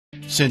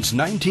Since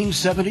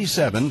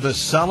 1977, the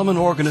Solomon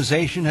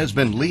Organization has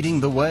been leading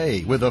the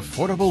way with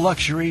affordable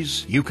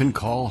luxuries you can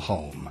call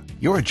home.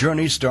 Your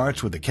journey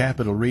starts with the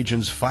Capital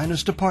Region's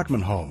finest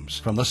apartment homes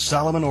from the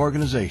Solomon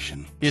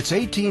Organization. Its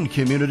 18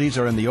 communities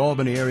are in the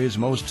Albany area's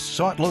most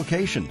sought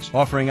locations,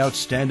 offering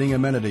outstanding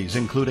amenities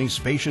including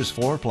spacious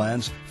floor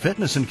plans,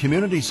 fitness and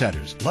community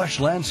centers, lush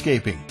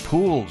landscaping,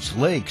 pools,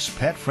 lakes,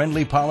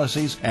 pet-friendly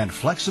policies, and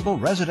flexible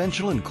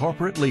residential and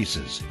corporate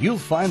leases. You'll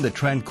find the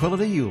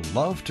tranquility you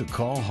love to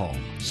call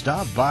home.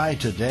 Stop by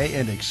today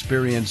and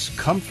experience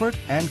comfort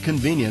and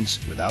convenience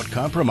without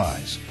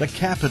compromise. The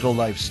Capital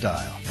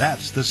lifestyle.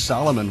 That's the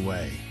Solomon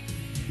way.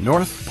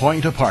 North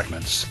Point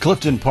Apartments,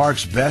 Clifton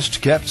Park's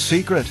best-kept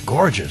secret.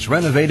 Gorgeous,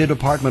 renovated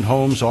apartment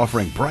homes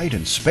offering bright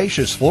and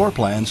spacious floor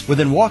plans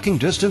within walking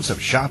distance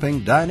of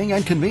shopping, dining,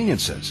 and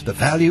conveniences. The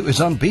value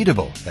is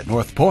unbeatable. At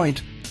North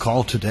Point,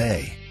 call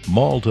today.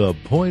 Malta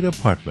Point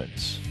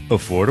Apartments.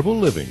 Affordable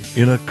living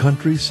in a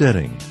country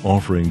setting,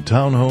 offering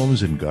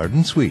townhomes and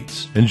garden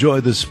suites.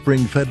 Enjoy the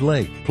spring-fed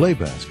lake, play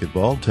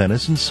basketball,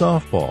 tennis, and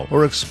softball,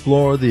 or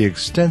explore the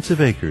extensive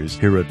acres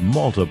here at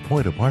Malta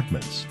Point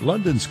Apartments.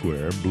 London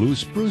Square Blue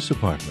Spruce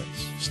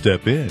Apartments.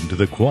 Step into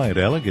the quiet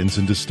elegance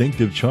and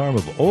distinctive charm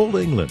of Old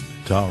England.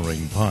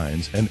 Towering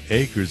pines and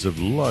acres of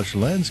lush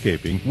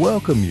landscaping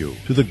welcome you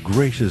to the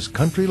gracious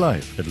country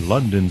life at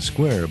London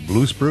Square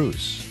Blue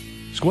Spruce.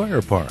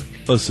 Squire Park,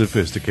 a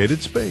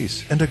sophisticated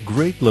space and a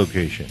great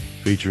location,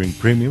 featuring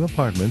premium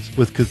apartments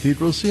with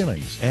cathedral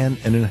ceilings and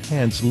an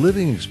enhanced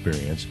living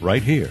experience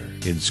right here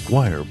in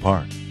Squire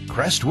Park.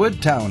 Crestwood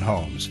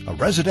Townhomes, a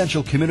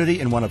residential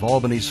community in one of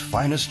Albany's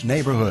finest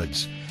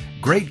neighborhoods.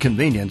 Great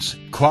convenience,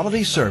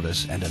 quality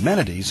service, and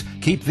amenities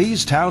keep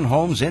these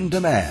townhomes in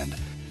demand.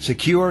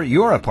 Secure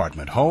your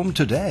apartment home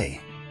today.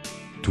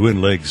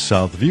 Twin Lakes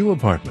Southview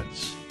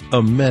Apartments.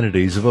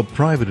 Amenities of a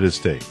private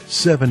estate,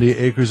 70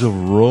 acres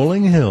of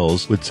rolling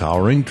hills with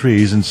towering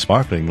trees and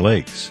sparkling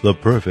lakes. The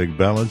perfect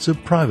balance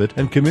of private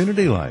and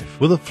community life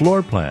with a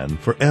floor plan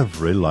for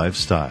every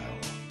lifestyle.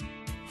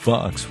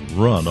 Fox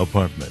Run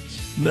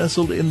Apartments,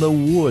 nestled in the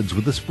woods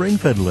with a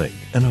spring-fed lake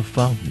and a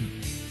fountain.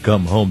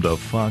 Come home to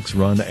Fox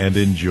Run and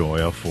enjoy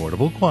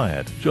affordable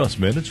quiet. Just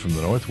minutes from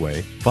the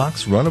Northway,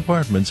 Fox Run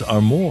Apartments are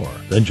more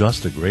than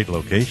just a great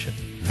location.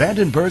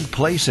 Vandenberg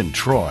Place in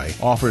Troy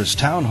offers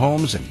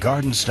townhomes and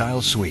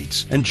garden-style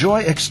suites.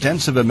 Enjoy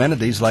extensive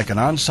amenities like an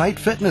on-site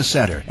fitness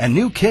center and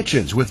new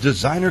kitchens with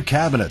designer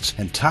cabinets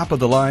and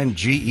top-of-the-line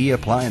GE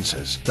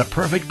appliances. The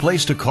perfect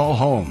place to call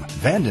home,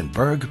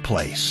 Vandenberg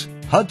Place.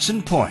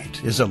 Hudson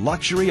Point is a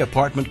luxury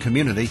apartment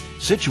community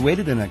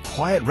situated in a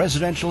quiet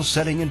residential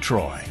setting in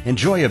Troy.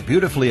 Enjoy a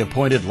beautifully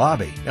appointed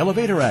lobby,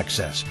 elevator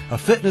access, a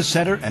fitness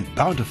center, and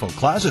bountiful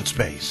closet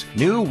space.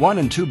 New 1-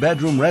 and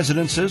 2-bedroom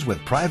residences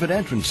with private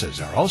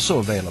entrances are also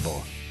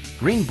available.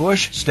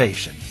 Greenbush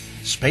Station,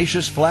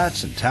 spacious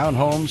flats and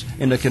townhomes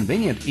in a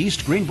convenient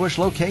East Greenbush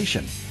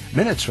location.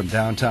 Minutes from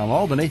downtown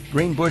Albany,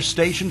 Greenbush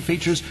Station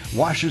features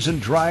washers and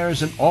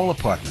dryers in all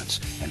apartments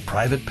and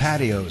private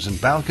patios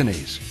and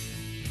balconies.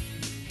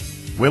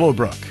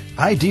 Willowbrook,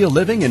 ideal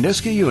living in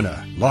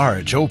Niskayuna.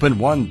 Large, open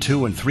 1-,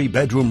 2-, and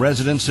 3-bedroom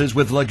residences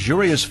with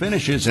luxurious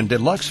finishes and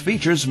deluxe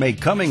features make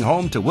coming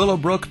home to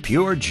Willowbrook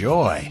pure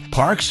joy.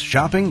 Parks,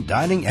 shopping,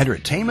 dining,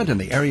 entertainment,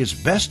 and the area's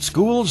best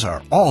schools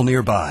are all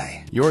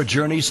nearby. Your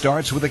journey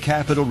starts with the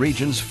Capital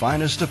Region's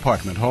finest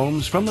apartment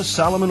homes from the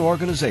Solomon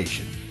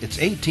Organization. Its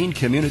 18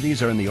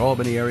 communities are in the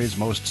Albany area's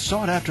most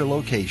sought-after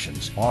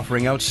locations,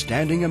 offering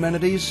outstanding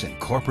amenities and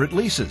corporate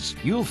leases.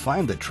 You'll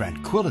find the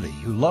tranquility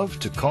you love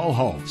to call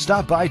home.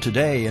 Stop by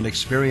today and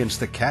experience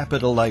the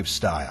Capital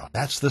lifestyle.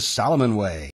 That's the Solomon way.